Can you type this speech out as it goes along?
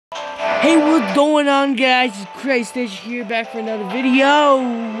Hey, what's going on, guys? It's Crazy Station here, back for another video.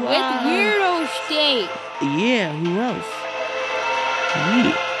 With Weirdo State. Yeah, who else?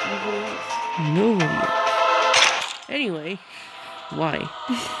 Yeah. Nobody else. Anyway, why?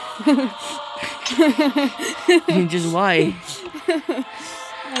 Just why?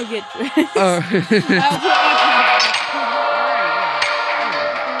 I'll get to it.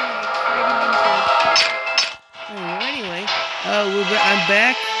 Anyway, I'm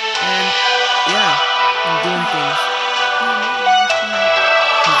back, and yeah, I'm doing things.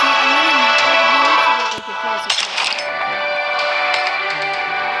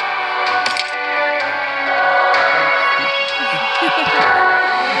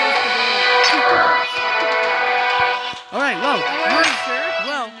 Alright, well,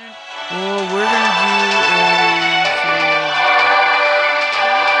 we're gonna do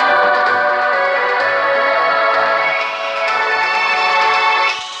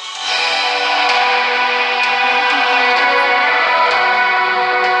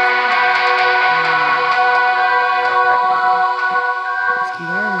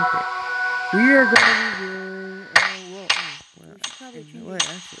we are going to be doing, wait,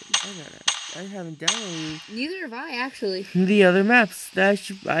 actually, I haven't downloaded. Neither have I, actually. The other maps. I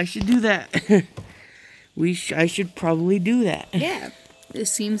should do that. I should probably do that. Yeah, this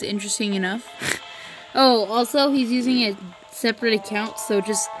seems interesting enough. Oh, also, he's using a separate account, so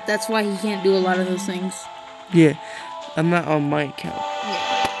that's why he can't do a lot of those things. Yeah, I'm not on my account.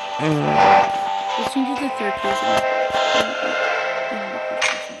 Yeah. Let's change it to third person.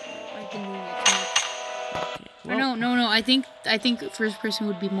 No. I think first person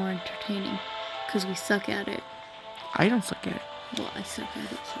would be more entertaining because we suck at it. I don't suck at it. Well, I suck at it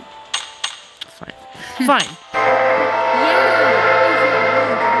too. Fine. Fine.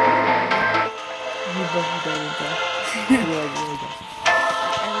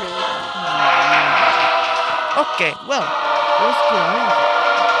 Okay, well, let's go on.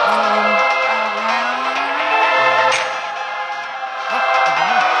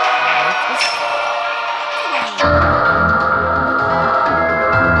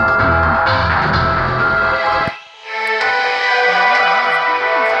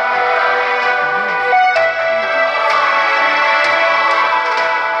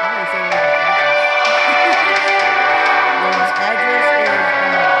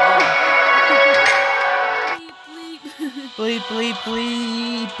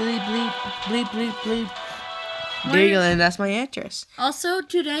 Bleep. There you go, and that's my address. Also,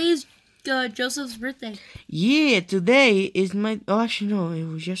 today is Joseph's birthday. Yeah, today is my... Oh, actually, no, it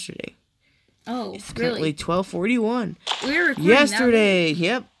was yesterday. Oh, it's really? currently 12:41. We're recording yesterday.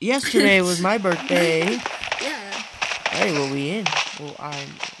 Yep, yesterday was my birthday. Yeah. Hey, what we in? Well,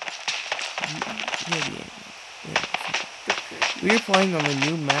 we're playing on a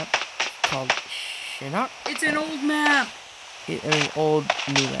new map called Chinook. It's an old map. New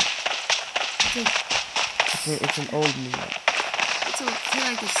map. It's an old new map. It's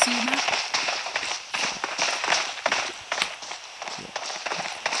like a sea map. Yeah.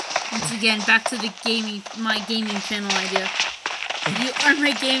 Once again, back to the my gaming channel idea. You are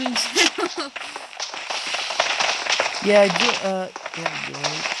my gaming channel. Yeah,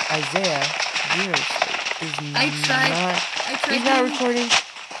 Isaiah he's not recording.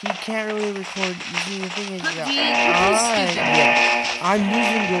 He can't really record. You see, the thing is, I'm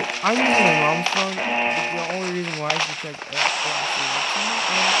using a mom's phone. The only reason why is because I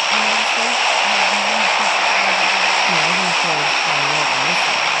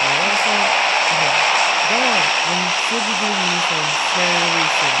should be getting a new phone fairly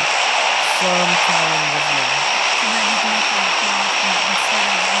soon, sometime this month.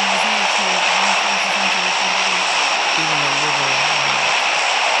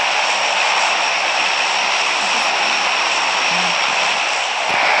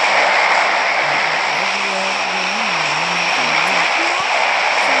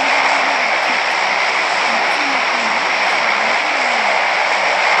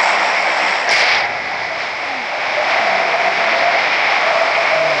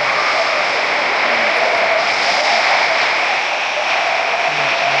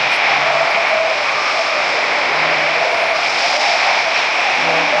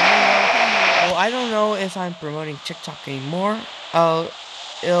 I don't know if I'm promoting TikTok anymore. I'll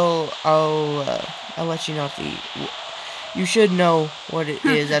let you know if you should know what it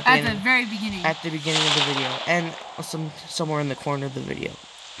is at the very beginning. At the beginning of the video, and somewhere in the corner of the video.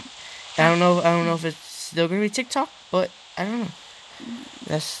 I don't know if it's still gonna be TikTok, but I don't know.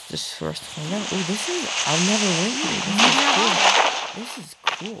 That's just for us to find out. Oh, I've never went here. This is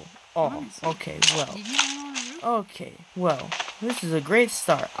cool. Oh, okay, well. Okay, well. This is a great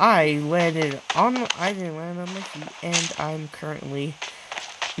start. I didn't land on my feet, and I'm currently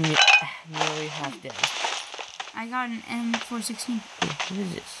nearly half dead. I got an M416. Ooh, what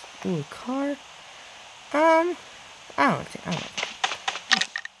is this? Ooh, a car? I don't think.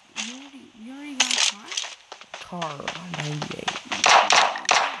 You already got a car? Car 98.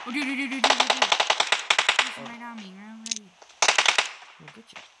 Oh, dude. Listen right on me. Right. We'll get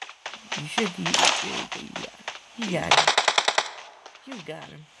you. You should. You got him. You got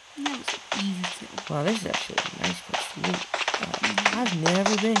him. That was easy too. Wow, this is actually a nice place to loot. I've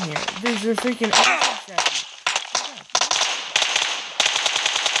never been here. There's a freaking elephant statue.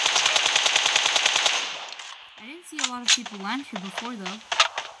 I didn't see a lot of people land here before though.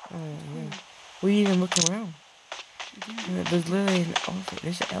 Oh yeah. We even looked around. There's literally an elephant.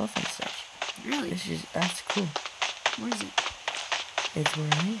 There's an elephant statue. Really? That's cool. Where is it? It's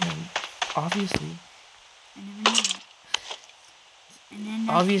where I am. Obviously. I never knew that. And then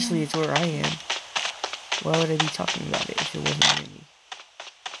obviously, it's where I am. Why would I be talking about it if it wasn't near me?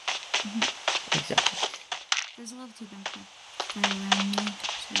 Exactly. There's a level 2 backpack. Right around me.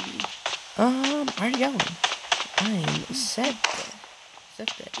 I already got one. I'm set there.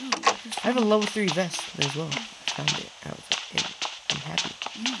 I have a level 3 vest as well. I found it. I'm happy.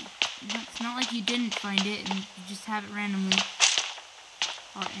 Yeah. It's not like you didn't find it and you just have it randomly.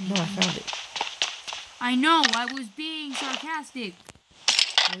 Or anything. No, I found it. I know, I was being sarcastic.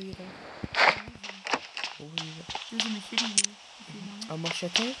 Where are you going? There's a machete here, if you want it. A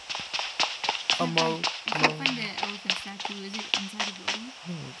machete? I can't find the elephant statue. Is it inside the building?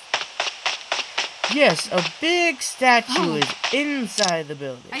 Yes, a big statue is inside the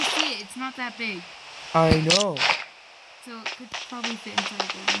building. I see it. It's not that big. I know. So it could probably fit inside the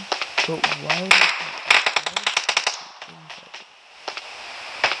building. But why would it fit inside?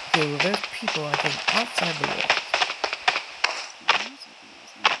 Okay, well, there's people, I think, outside the wall.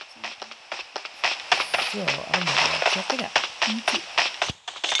 So, I'm gonna check it out. Me too.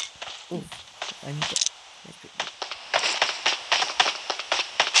 Ooh, I need that. That's pretty good.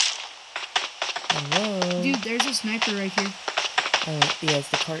 Hello? Dude, there's a sniper right here. Yeah, it's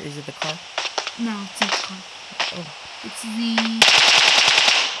the car. Is it the car? No, it's not the car. Oh. It's the...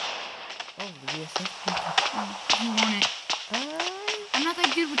 Oh, the VSF? Oh, you want it. I'm not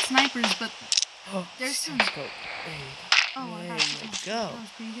that good with snipers, but there's some... Scope. Oh, I got there you go. That was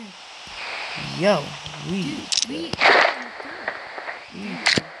pretty good. Yo, we Dude, we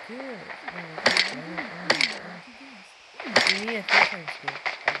good. Give me a 3-time scope.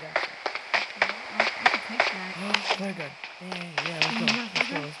 I got you. I can take that. Oh, flare gun. Yeah, let's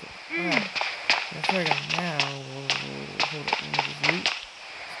go. Alright. Now, flare gun. Now, hold it. Let me just loot.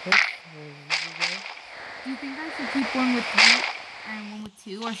 Do you think I should keep one with 3 and one with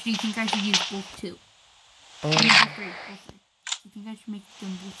 2, or do you think I should use both 2? I mean, both 3. Do you think I should make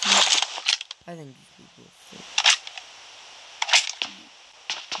them both 3? I think you should both 3.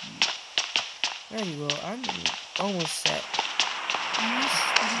 There you go. I'm almost set. I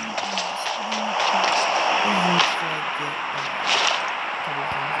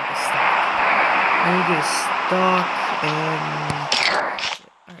need to get a stock and...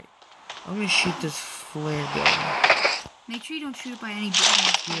 Alright. I'm gonna shoot this flare gun. Make sure you don't shoot it by any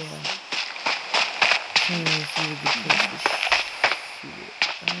buildings. Yeah. Trying to see a good place to shoot it.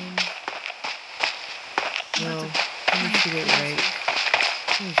 No, let me shoot it right.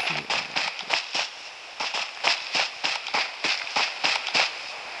 Let me shoot it right.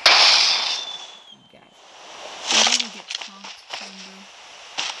 Got it. I didn't get pumped,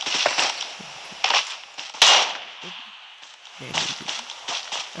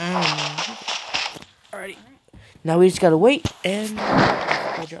 Alrighty. Now we just gotta wait and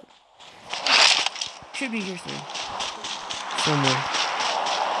go drop. Should be here soon. Somewhere.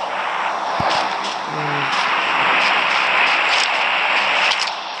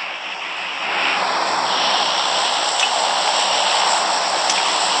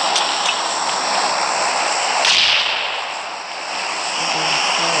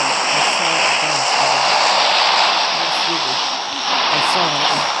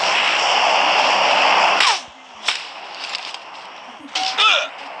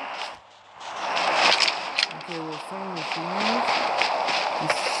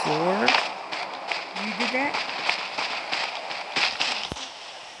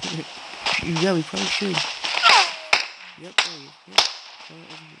 Yeah, we probably should. Yep, there he is. Yep.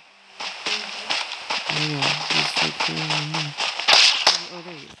 He's like killing me. Oh,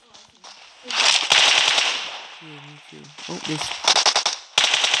 there he is. Yeah, me too. Oh, this.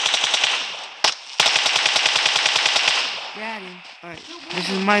 Got him. Alright, this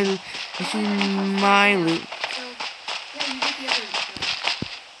is my loot.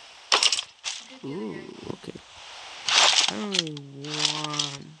 Ooh, okay. I don't really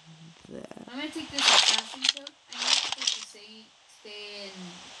want that. I'm gonna take this assassin coat. I know it's supposed to stay in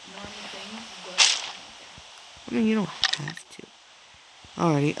normal things, but I don't care. I mean, you don't have to.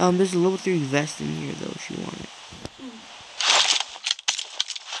 Alrighty, there's a level 3 vest in here, though, if you want it.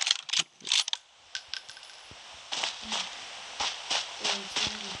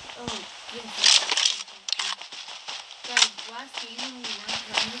 Oh, yes. Guys, last game when we weren't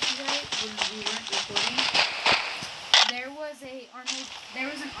playing with you guys, when we weren't recording, there was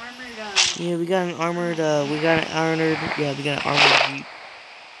an armored, Yeah, we got an armored Jeep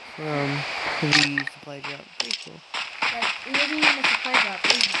from the supply drop. Pretty cool. But it wasn't even a supply drop, it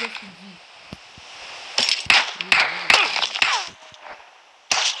was just a Jeep.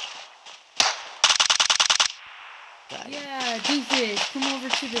 Yeah, Doofus, come over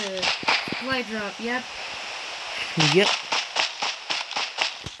to the supply drop, yep. Yep.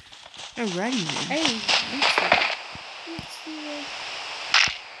 Alrighty then. Hey,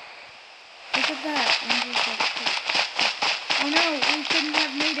 look at that. Oh no, we couldn't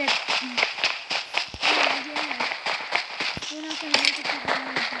have made it. Oh yeah. We're not gonna make it to the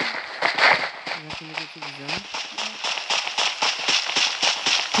zone. We're not gonna make it to the zone?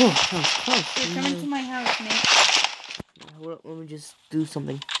 Oh, that was close. Here, come into my house, mate. Hold up, let me just do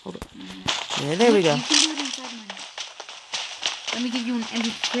something. Hold up. Yeah, there we go. You can do it inside my house. Let me give you an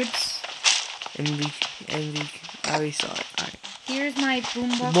empty cribs. Envy. I already saw it. Alright. Here's my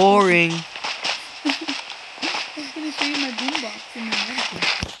boombox. Boring. I was gonna show you my boombox in my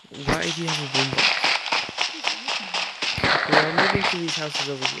house. Why do you have a boombox? Okay, I'm moving to these houses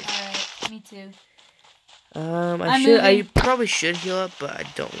over here. Alright, me too. I probably should heal up, but I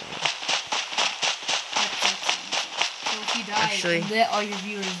don't want to. So if you die, Actually, let all your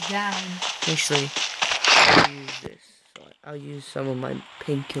viewers down. Actually, I'll use this. So I'll use some of my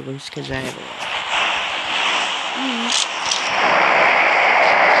painkillers because I have a lot.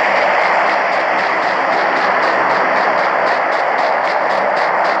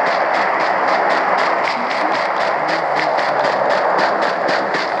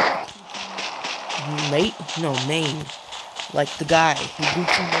 Mate? No, main. Like the guy who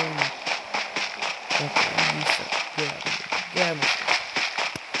Gucci Mane. Okay, you suck. Get out of here. Get out of here.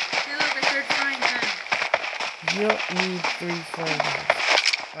 Hey look, I started frying pan. You don't need 3 frying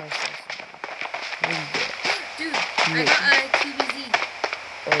pans. What do you get? Dude, I got a QBZ.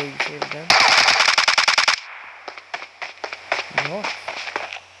 Oh, you saved it down? No.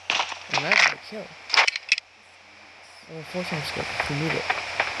 And I got a kill. Oh, 4 times good. You need it.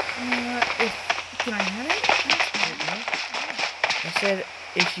 Can I have it? I said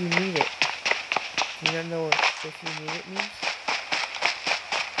if you need it. Do you not know what if you need it means?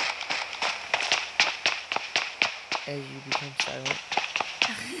 As you become silent.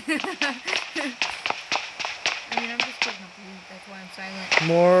 I mean, I'm just putting up loot, that's why I'm silent.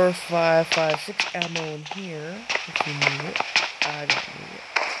 More 5.56 ammo in here if you need it. I don't need it.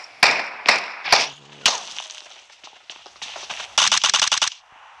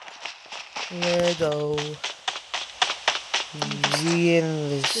 There we go. We in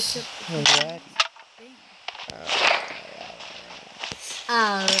this already.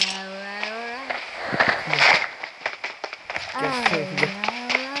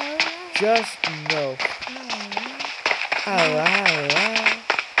 Just no.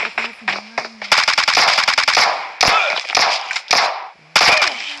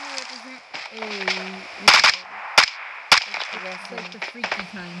 Like the freaky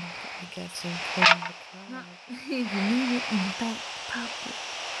kind. I got some corn. If you need it in the back pocket.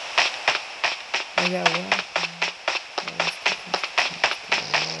 I got one.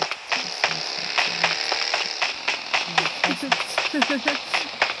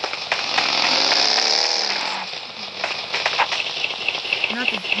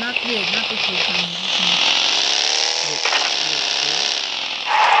 Not the food kind.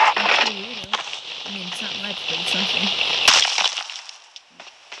 I mean, it's not much, but it's something.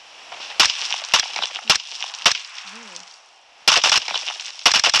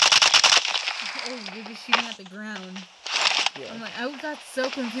 Oh, you're just shooting at the ground. Yeah. I'm like, I got so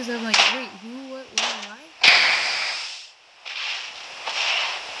confused. I'm like, wait, who, what, why?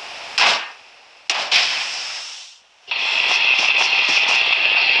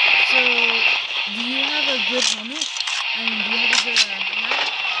 So, do you have a good helmet? I mean, do you have a good hat that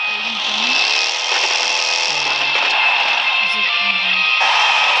you can show me? Is it,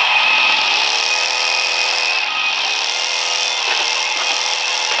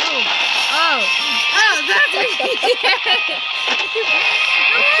 Oh, that's what you get!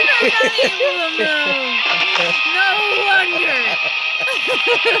 No wonder I'm not able to move! No wonder!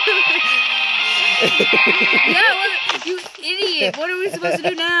 Yeah, what, you idiot. What are we supposed to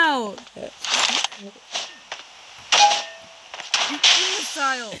do now? You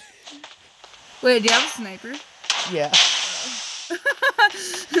imbecile. Wait, do you have a sniper? Yeah.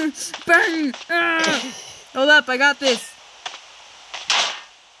 Burn! Hold up, I got this.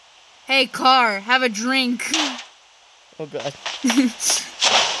 Hey, car, have a drink. Oh god.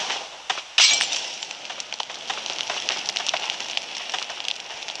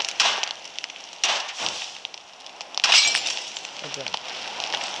 Okay.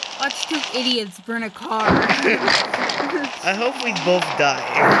 Watch two idiots burn a car. I hope we both die.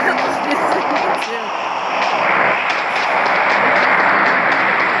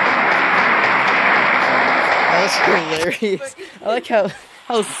 That was hilarious. I like how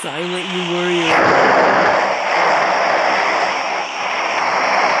silent you were.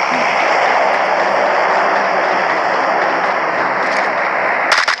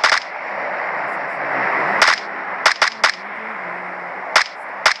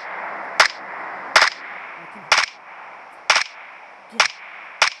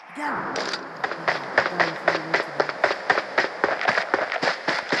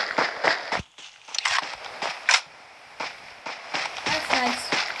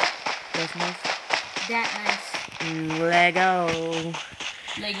 That's nice. That nice. Lego.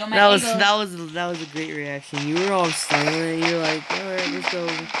 Lego my That was a great reaction. You were all silent. You're like, alright, let's go.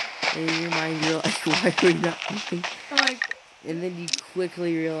 And in your mind, you're like, why are we not moving? I'm like, and then you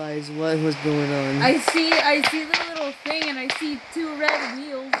quickly realize what was going on. I see the little thing, and I see two red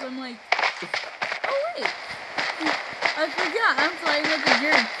wheels. I'm like, oh wait, I forgot. I'm flying like a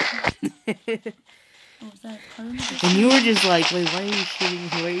jerk. What was that? And you were just like, wait, why are you shooting?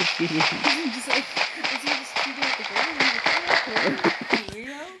 Why are you shooting? Just like, is he just shooting at the ground?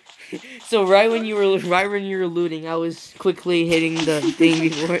 So right when you were looting, I was quickly hitting the thing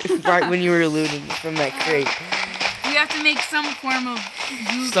before. Right when you were looting from that crate. You have to make some form of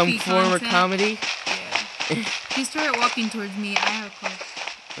goofy Some form of comedy. Yeah. He started walking towards me. I have a car.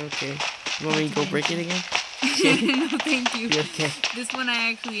 Okay. You want me to go break it again? No, thank you. Okay. This one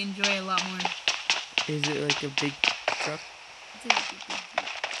I actually enjoy a lot more. Is it like a big truck? It's like a big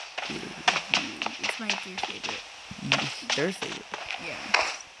Jeep. It's my third favorite. Third favorite? Yeah.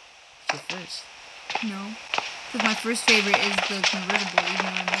 It's your first. No. Because my first favorite is the convertible, even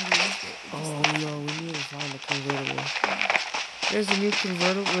though I've never used it. Oh no, we need to find the convertible. There's a new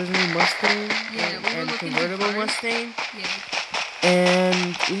convertible, there's a new Mustang. Yeah, and convertible Mustang. Yeah.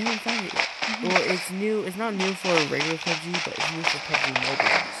 And we haven't found it yet. Well, it's new. It's not new for regular PUBG, but it's new for PUBG Mobile.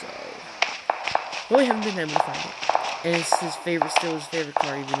 So, but we haven't been able to find it. And it's his favorite, still his favorite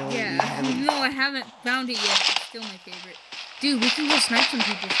car, even though we haven't. No, I haven't found it yet. It's still my favorite. Dude, we can go snipe some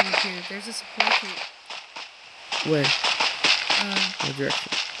people from up here. There's a supply crate. Where? What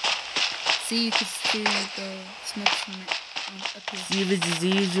direction? See, you can see the smoke from it up here. See the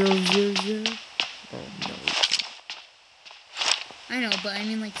disease. Oh no. I know, but I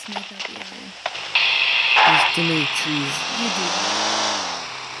mean like snipe out the area. There's too many trees. You do.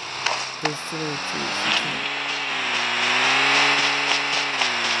 There's too many trees.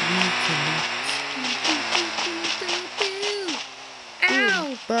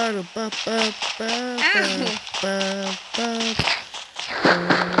 Ow!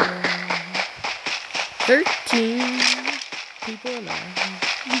 13 people alive.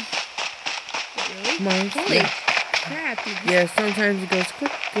 Really? Mine. Holy crap, dude. Yeah, sometimes it goes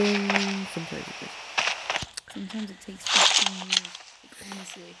quick and sometimes it goes. Sometimes it takes 15 years.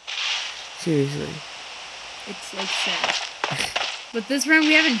 Honestly. Seriously. It's like sad. But this round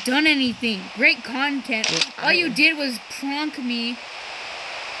we haven't done anything. Great content. All you did was prank me.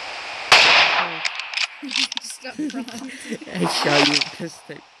 Just got pranked. I shot you with this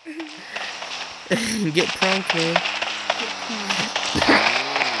thing. Get pranked, man. Get pranked.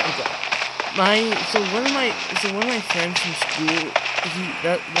 One of my friends from school,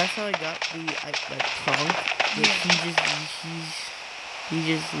 that's how I got the prank. Yeah. He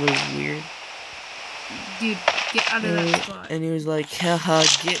just was weird. Dude, get out of that spot. And he was like, haha,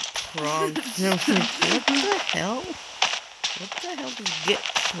 get pranked. And I was like, what the hell? What the hell does get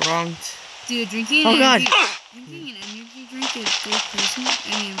pranked? Dude, drinking an energy drink is first person.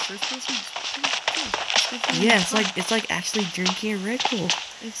 Yeah, it's like actually drinking a Red Bull.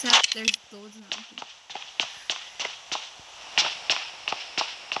 Except there's loads of nothing.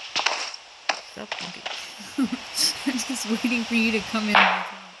 Stop thinking. I'm just waiting for you to come in.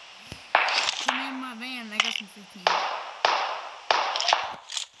 Come in my van. I got some 15.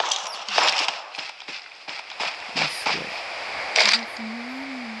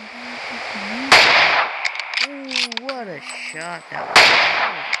 Ooh, what a shot that was.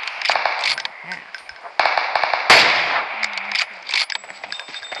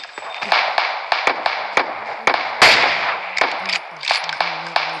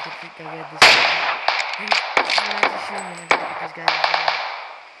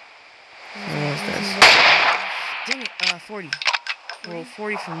 else does. Dang it, 40. Well,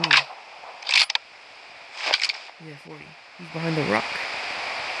 40 for me. Yeah, 40. He's behind the rock.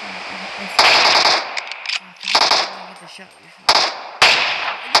 I Get the shot.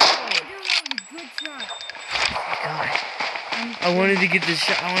 Good shot. God. I wanted to get the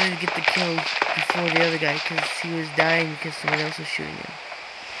shot. I wanted to get the kill before the other guy because he was dying because someone else was shooting him.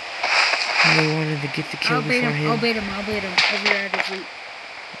 And I wanted to get the kill before him. I'll bait him. I'll bait him. Over there at his loot.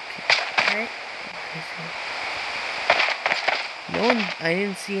 Alright? No one. I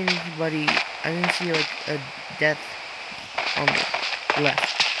didn't see anybody. I didn't see like a death on the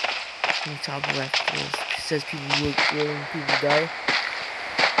left. On the top left. It says people look when people die.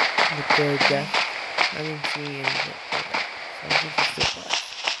 With their death. I didn't see anything. I think it's still alive.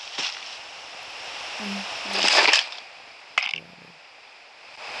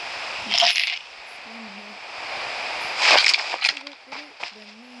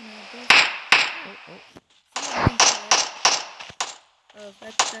 Oh,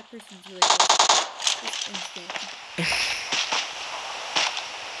 that person's really good. It's instant.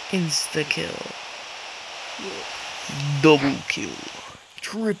 Insta kill. Yeah. Double kill.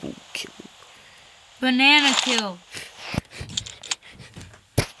 Triple kill. Banana kill.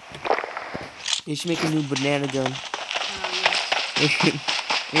 You should make a new banana gun. Yeah.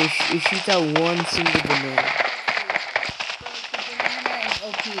 It shoots out one single banana. The banana is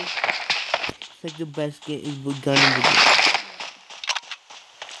OP. It's like the best gun in the game.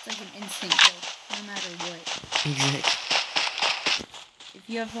 It's like an instant kill, no matter what. Exactly. If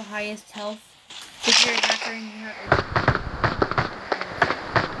you have the highest health, if you're a hacker and you have...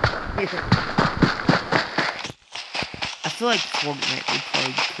 I feel like Fortnite would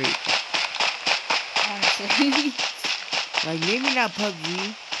probably create that. Honestly. Like, maybe not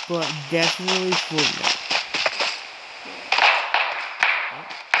PUBG, but definitely Fortnite.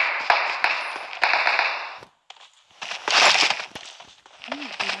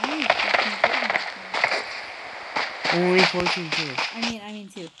 Only 14 kills. I mean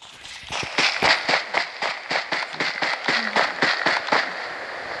too.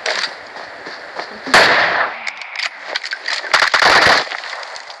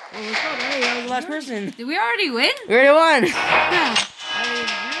 Oh, let's go, hey, that was the last person. Did we already win? We already won! Yeah.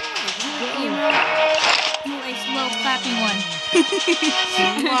 Do a slow clapping one.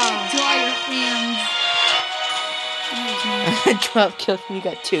 To all your fans. 12 kills and you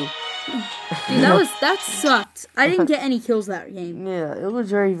got 2. Dude, that sucked. I didn't get any kills that game. Yeah, it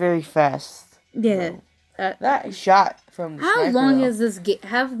was very, very fast. Yeah. That shot from the How sniper, long though. is this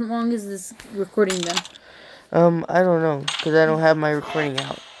recording then? I don't know, because I don't have my recording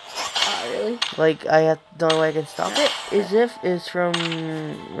out. Really? Like, the only way I can stop it is from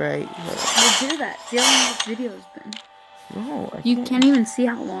right here. We'll do that. See how long this video has been. No, I You can't even see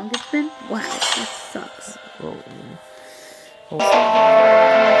how long it's been? Wow, that sucks. Well, Boy,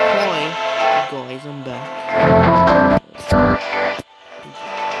 guys, I'm back. How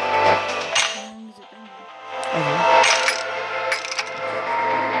long has it been?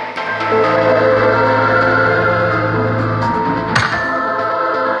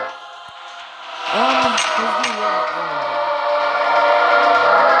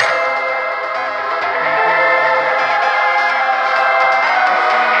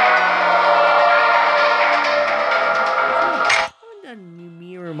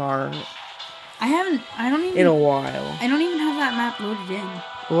 I don't even... In a while. I don't even have that map loaded in.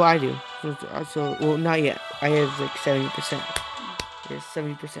 Well, I do. Well, not yet. I have like 70%. Yes,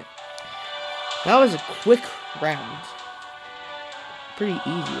 70%. That was a quick round. Pretty easy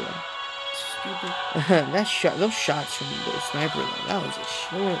one. Stupid. Those shots from the sniper though. That was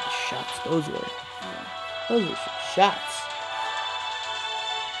what shots those were. Those were some shots.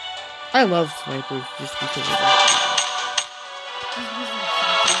 I love snipers just because of that.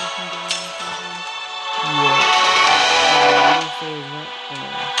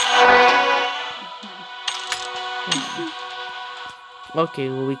 Okay,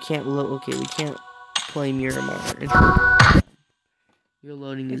 well we can't play Miramar. Your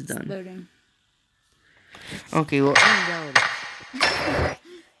loading is done. Loading. Okay, well I'm done with it.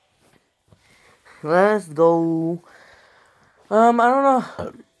 Let's go. I don't know.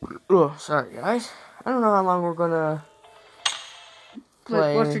 Oh, sorry guys. I don't know how long we're gonna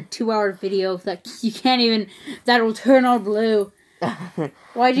play. Watch a 2-hour video that you can't even. That'll turn all blue.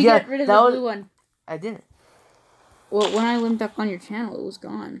 Why'd you get rid of the blue one? I didn't. Well, when I went back on your channel, it was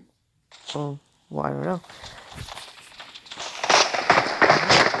gone. Oh, well, I don't know.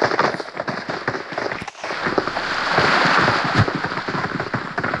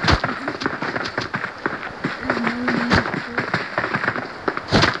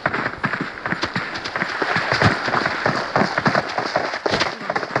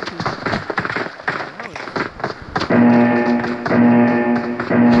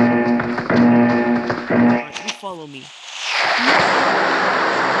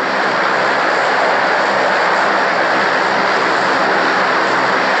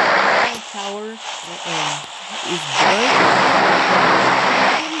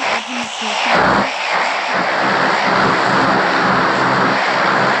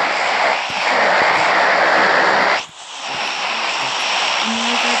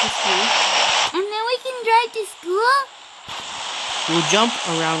 jump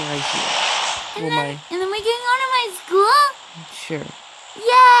around right here. And then we can go to my school? Sure.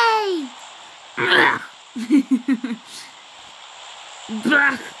 Yay!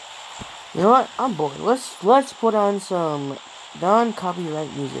 You know what? I'm bored. Let's put on some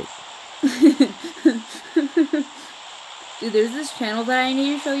non-copyright music. Dude, there's this channel that I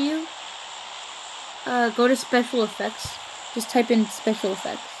need to show you. Go to special effects. Just type in special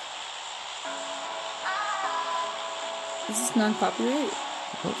effects. This is non-copyright.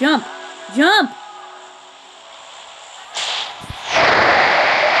 Oh. Jump! Jump!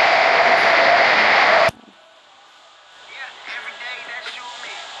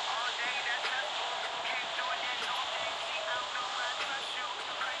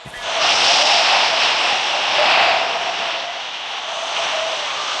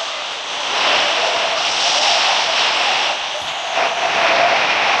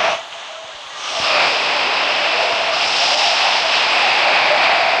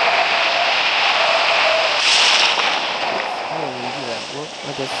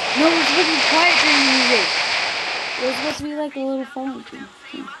 No, it's supposed to be quiet during the music. It was supposed to be like a little phone thing.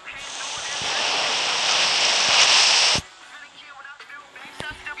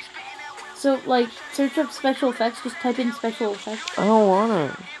 So, like, search up special effects. Just type in special effects. I don't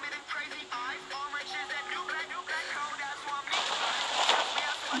wanna.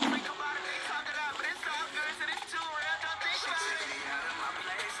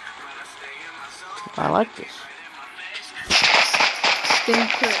 I like this. Don't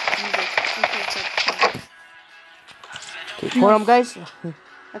put music. Okay, put on, guys.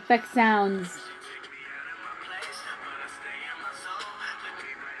 Effect sounds.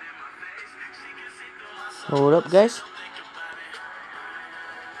 Hold up, guys.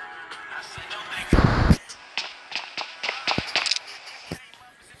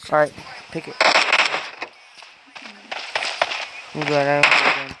 Alright, pick it. I'm glad I have a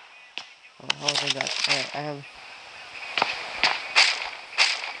gun. Oh, how have I got? Alright, I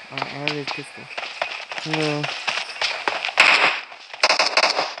have this pistol. No.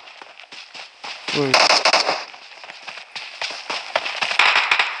 Wait.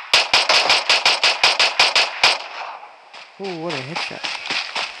 Oh, what a headshot.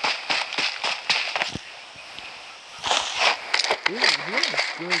 Ooh, what a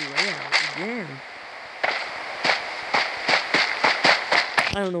good layout again.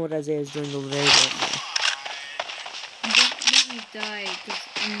 I don't know what Isaiah's doing over there, but... Don't let me die, because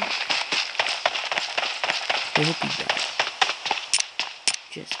I hope he dies.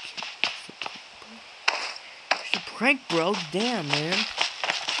 Just kidding. It's a prank, bro. Damn, man.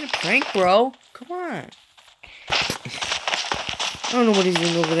 It's a prank, bro. Come on. I don't know what he's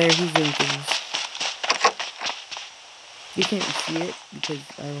doing over there. He's doing things. You can't see it because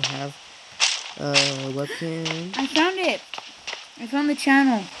I don't have a webcam. I found it. I found the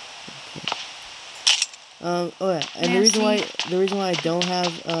channel. Okay. Oh yeah, and the reason why I don't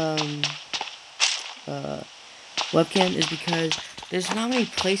have webcam is because there's not many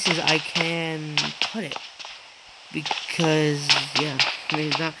places I can put it. Because yeah,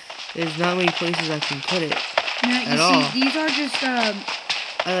 there's not many places I can put it. Now, at all. These are just I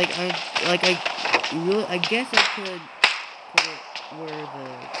guess I could put it where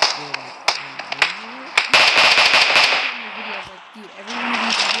videos, like, dude, every one of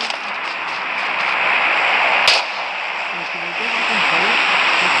these videos. Can I guess I can put it?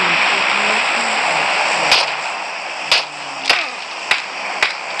 I can click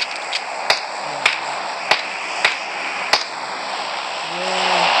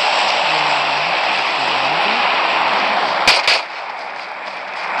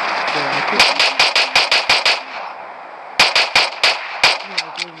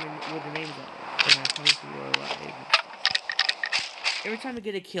every time I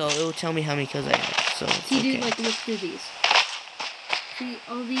get a kill, it will tell me how many kills I have. So it's See, okay. dude, like, look through these. See,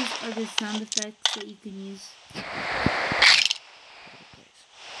 all these are the sound effects that you can use.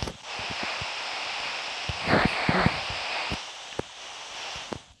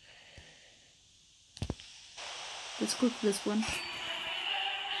 Let's click this one.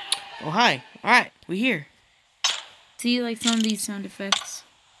 Oh, hi. Alright, we're here. See, like, some of these sound effects.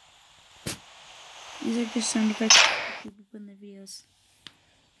 These are just sound effects that people put in their videos.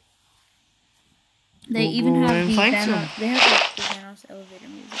 They even have the Thanos, they have like the Thanos elevator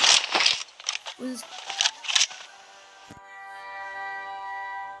music.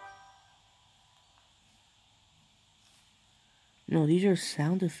 No, these are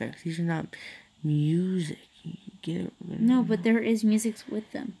sound effects. These are not music. You get it? No, but there is music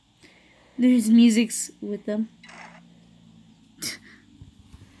with them. There's musics with them.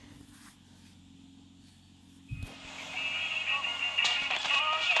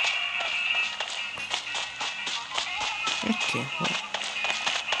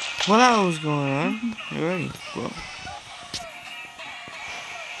 What else was going on? You ready? Well.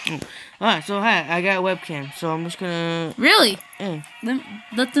 Alright, so hi, I got a webcam, so I'm just gonna. Really? Yeah.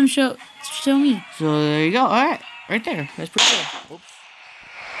 Let them show me. So there you go. Alright, right there. That's pretty good. Oops.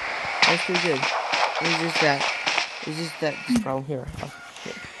 That's pretty good. It's just that this problem here. Oh,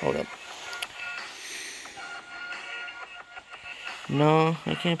 here. Hold up. No,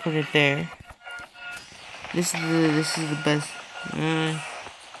 I can't put it there. This is the best.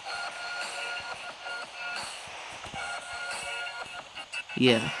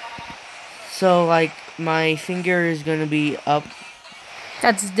 Yeah. So like my finger is gonna be up.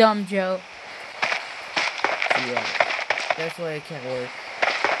 That's dumb, Joe. Yeah. That's why it can't work.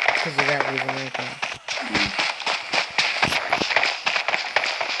 Because of that reason right there.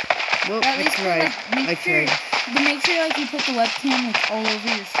 Well, At I least tried. Like, I tried. But make sure like you put the webcam like all over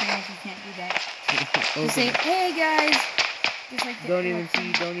your screen if you can't do that. Okay. Just say, hey guys. Just like Don't even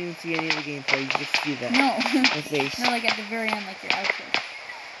see any of the gameplay. Just do that. No. My face. No, like at the very end, like your outro.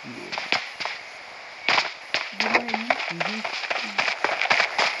 Yeah. You know what I mean?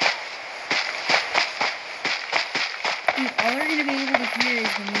 Dude, all we're gonna be able to hear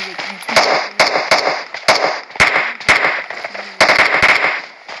is the music. And it's gonna be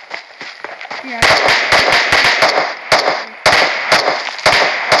here,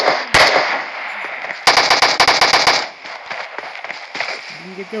 You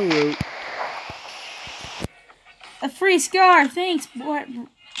can get the loot. a free scar, thanks, bro.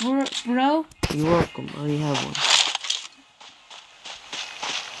 You're welcome. I already have one.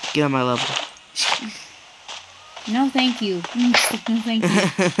 Get on my level. No, thank you. No, thank you.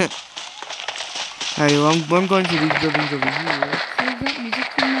 Alright, well, I'm going to these buildings over here. So is that music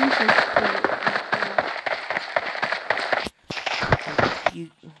coming on?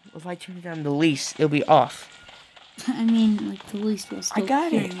 If I turn it down the least, it'll be off. I mean, like the least will still. I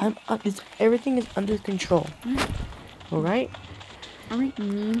got it. Everything is under control. Alright? Alright,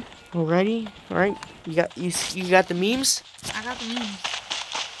 meme. Alrighty? Alright? You got the memes? I got the memes.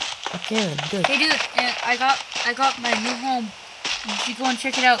 Okay, then, good. Hey dude, I got my new home. You should go and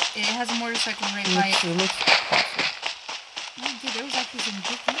check it out. It has a motorcycle right by it. It looks awesome. Oh dude, there was actually some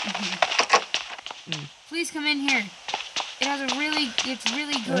good meat in here. Please come in here. It's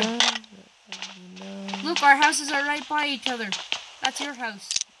really good. No. Look, our houses are right by each other. That's your house.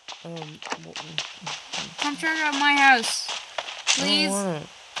 Come check out my house. Please.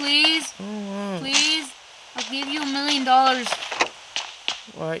 Please. Please. I'll give you $1 million.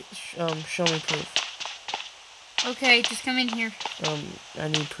 Alright, show me proof. Okay, just come in here. I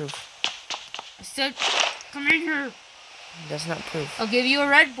need proof. I said, come in here. That's not proof. I'll give you a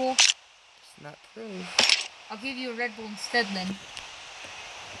Red Bull. It's not proof. I'll give you a Red Bull instead then.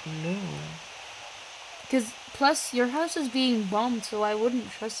 No. Because, plus, your house is being bombed, so I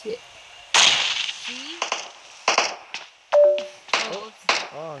wouldn't trust it. See?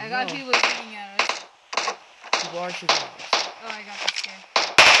 Oh, I got people shooting at us. People are shooting at us. Oh, I got this guy.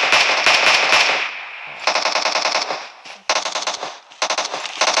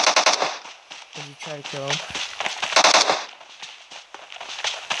 Did you try to kill him?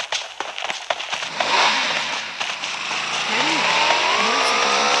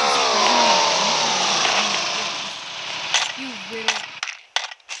 You little.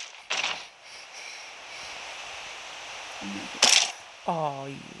 Oh,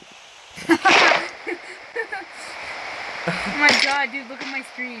 you. Oh my god, dude, look at my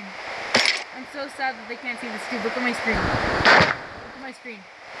screen. I'm so sad that they can't see this, dude. Look at my screen. Look at my screen.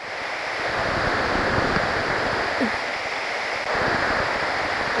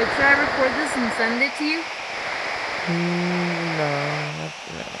 Like, should I record this and send it to you? No.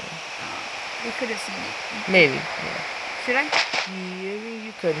 You could have seen it. Maybe. Yeah. Should I? Yeah,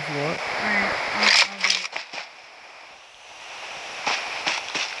 you could if you want. Alright, I'll do it.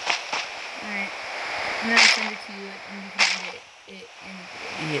 Alright. And then I'll send it to you and you can edit it in the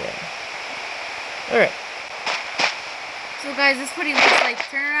video. Yeah. Alright. So guys, this is what he looks like.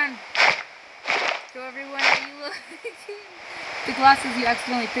 Turn around. Show everyone how you look. The glasses you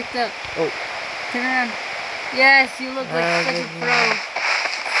accidentally picked up. Oh. Turn around. Yes, you look like such a pro.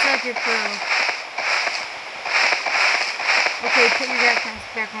 Such a pro. Okay, put your gas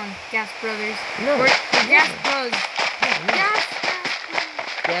mask back on, Gas Brothers. No. Or the Gas Bros. No. Gas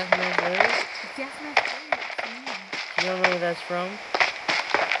Gas mask Brothers? Gas Mask Brothers. You don't know where that's from?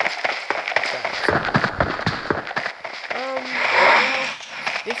 Well,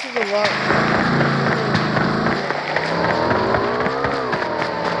 this is a lot.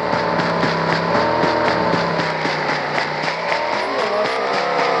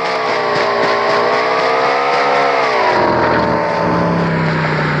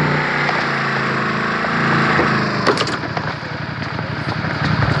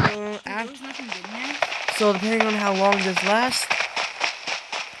 So depending on how long this lasts,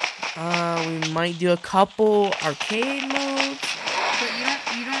 we might do a couple arcade modes. But you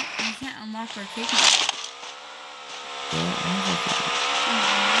can't unlock arcade mode.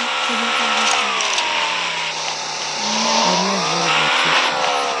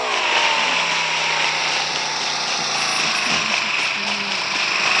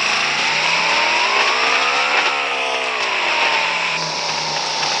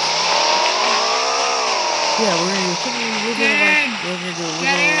 Yeah, we're gonna do a little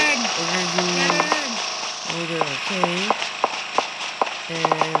bit of arcade, and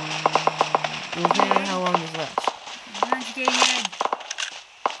we'll figure out how long this lasts.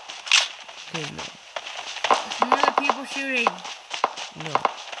 Okay, no. More other people shooting. No.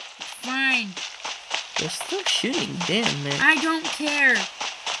 Fine. They're still shooting, damn man. I don't care.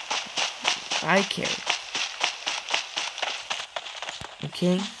 I care.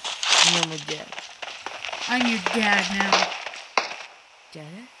 Okay? And I'm a dad. I'm your dad now.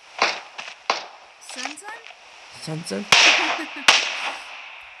 Dad? Son? Son? Son?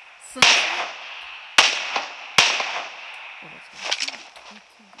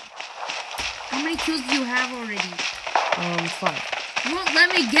 How many kills do you have already? 5. You won't let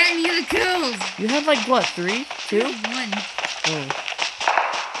me get any of the kills. You have like what, 3? 2? 1. Oh.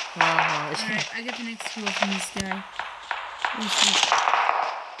 Alright, I get the next kill from this guy. Let's see.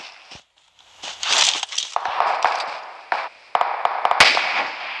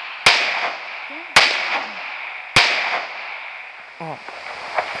 Oh.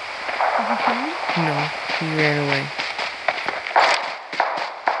 Did you kill him? No, he ran away.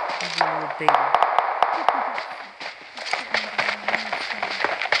 He's a little baby.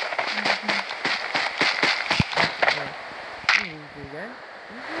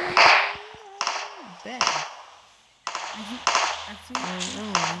 Bad.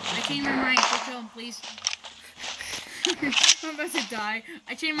 I changed my mind. Go kill him, please. I'm about to die. I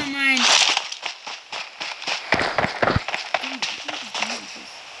changed my mind.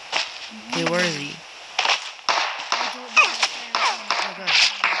 Okay, where is he? I don't know. Oh god.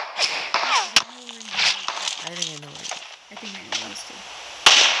 I think I know where he is. I think I know this too.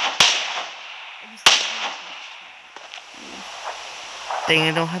 Dang,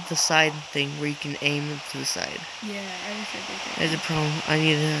 I don't have the side thing where you can aim to the side. Yeah, I wish I did that. There's a problem. I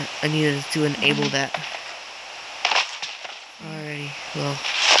needed to enable that. Alrighty, well.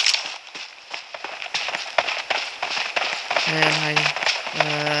 I'm hiding.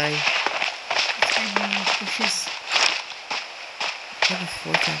 It's hiding in the bushes. I have a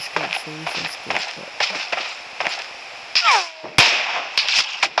 4-time scope, so at least that's good, but...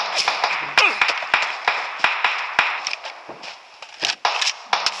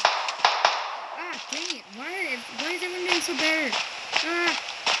 Dang it, why is everyone doing so bad?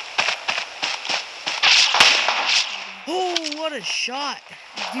 Oh, what a shot!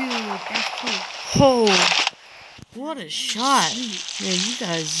 Dude, that's cool. Oh, what a shot! Man, did you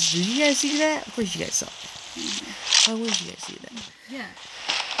guys see that? Of course you guys saw it. How would you guys see that? Yeah.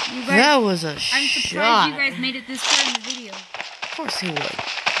 That was a I'm shot. surprised you guys made it this far in the video. Of course they would.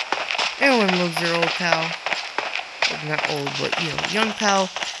 Everyone loves their old pal. Well, not old, but, you know, young pal.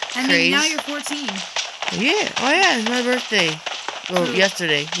 I mean, now you're 14. Yeah. Oh, yeah, it's my birthday. Well, True.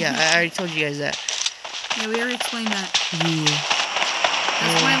 yesterday. Yeah, I already told you guys that. Yeah, we already explained that. Yeah.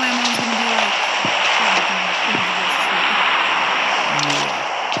 That's why my mom's gonna be like,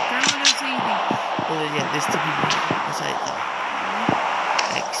 Grandma doesn't say anything. Well, yeah, there's 2 people here. That's what I thought.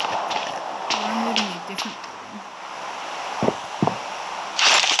 I expected that. Well, I'm moving a different one.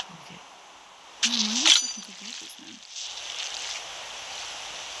 Okay. Oh, no one's fucking to get this, man.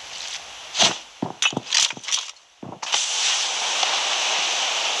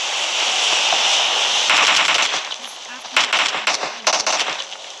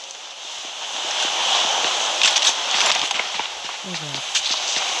 Oh god.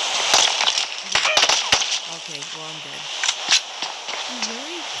 Okay, well I'm dead. Oh,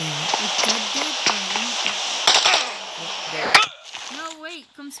 really? Dang it. Like dead? Oh, there. No, wait.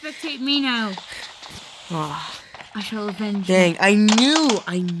 Come spectate me now. Oh, I shall avenge you. dang, I knew. Oh,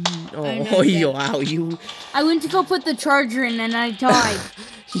 I know, yo, wow, you. I went to go put the charger in and I died.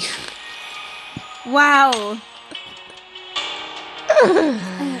 Wow.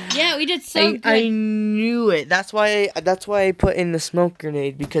 Yeah, we did so good. I knew it. That's why I put in the smoke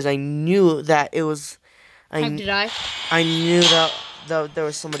grenade, because I knew that it was. Time to die. I knew that there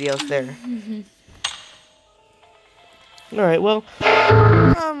was somebody else there. All right, well,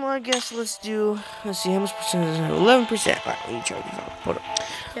 I guess let's see how much percent is it? 11%. All right, let me charge this off. Hold up.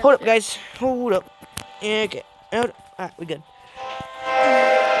 Yep, Hold up, guys. Hold up. Okay. Hold up. All right, we good.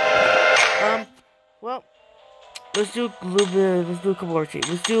 Well. let's do a little bit. Let's do a couple more cheats.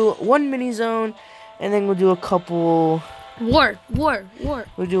 Let's do one mini zone, and then we'll do a couple. War.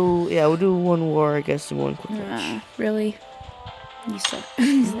 We'll do one war, I guess, and one quick match. Really? You suck.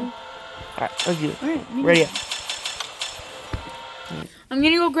 Alright, let's do it. Alright, Ready up. I'm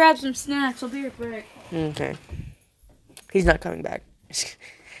gonna go grab some snacks. I'll be right back. Okay. He's not coming back.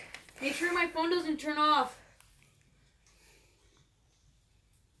 Make sure my phone doesn't turn off.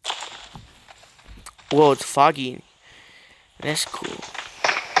 Whoa, it's foggy. That's cool.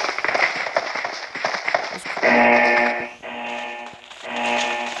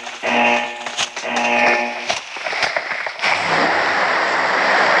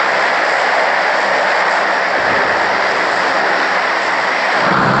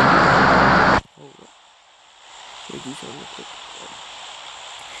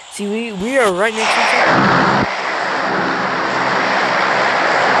 See, we are right next to each other.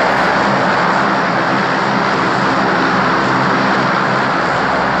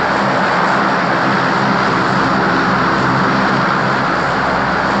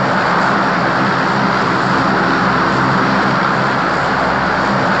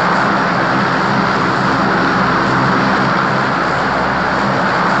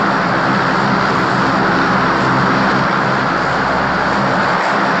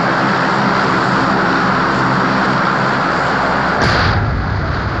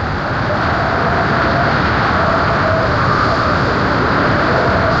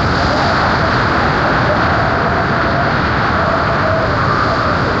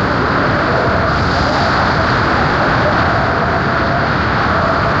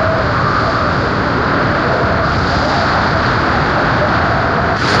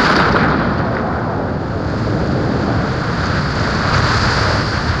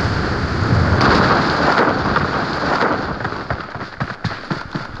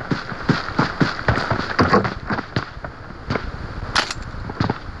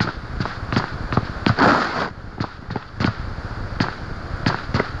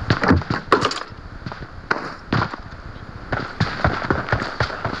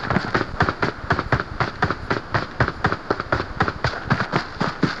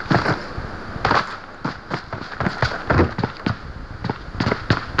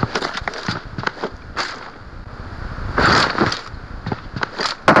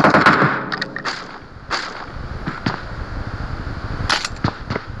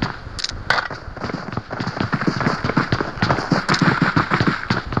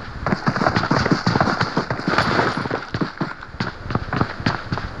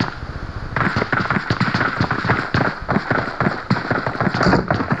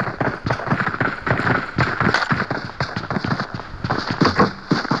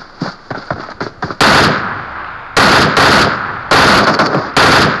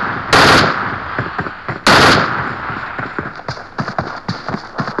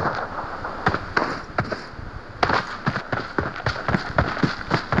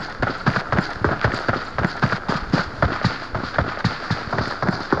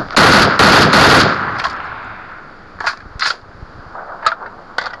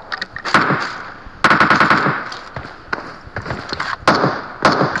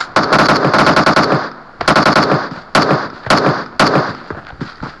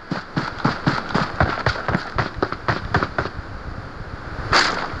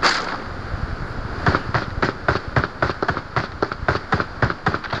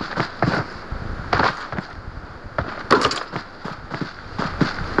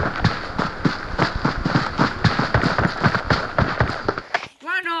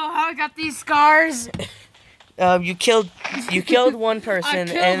 Scars. You killed one person,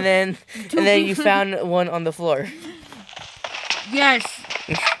 and then you found one on the floor. Yes.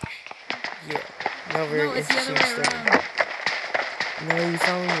 Yeah. No, it's the other way around. No, you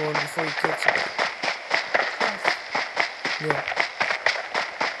found one before you killed somebody. Yes. Yeah.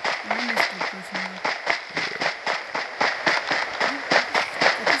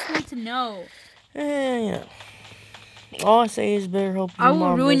 I just need to know. Yeah. All I say is better hope. I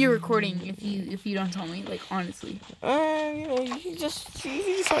will ruin your recording if you don't tell me. Like honestly. You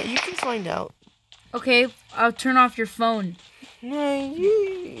can find out. Okay, I'll turn off your phone. No,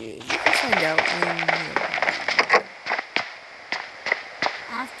 you can find out.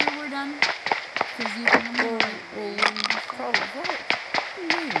 After we're done, because you can Probably.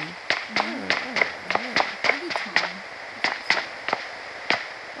 Maybe.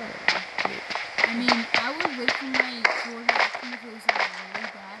 I mean, I would wait for my sword to action if it was really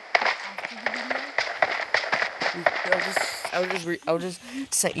bad after the video. I'll just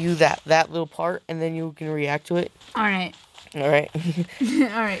set you that little part, and then you can react to it. All right. All right.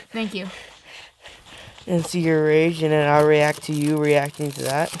 All right. Thank you. and see your rage, and then I'll react to you reacting to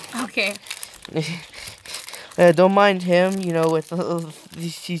that. Okay. Don't mind him, you know, with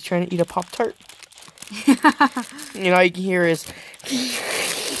he's trying to eat a Pop-Tart. You know, you can hear his.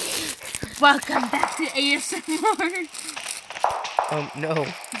 Welcome back to ASMR. No.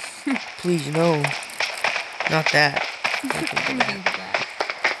 Please, no. Not that. Anything but that.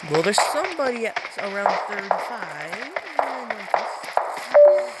 Well, there's somebody at around 35.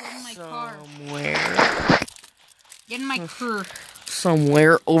 Get in my car. Somewhere. Get in my car.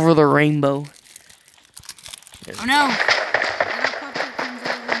 Somewhere over the rainbow. Oh no.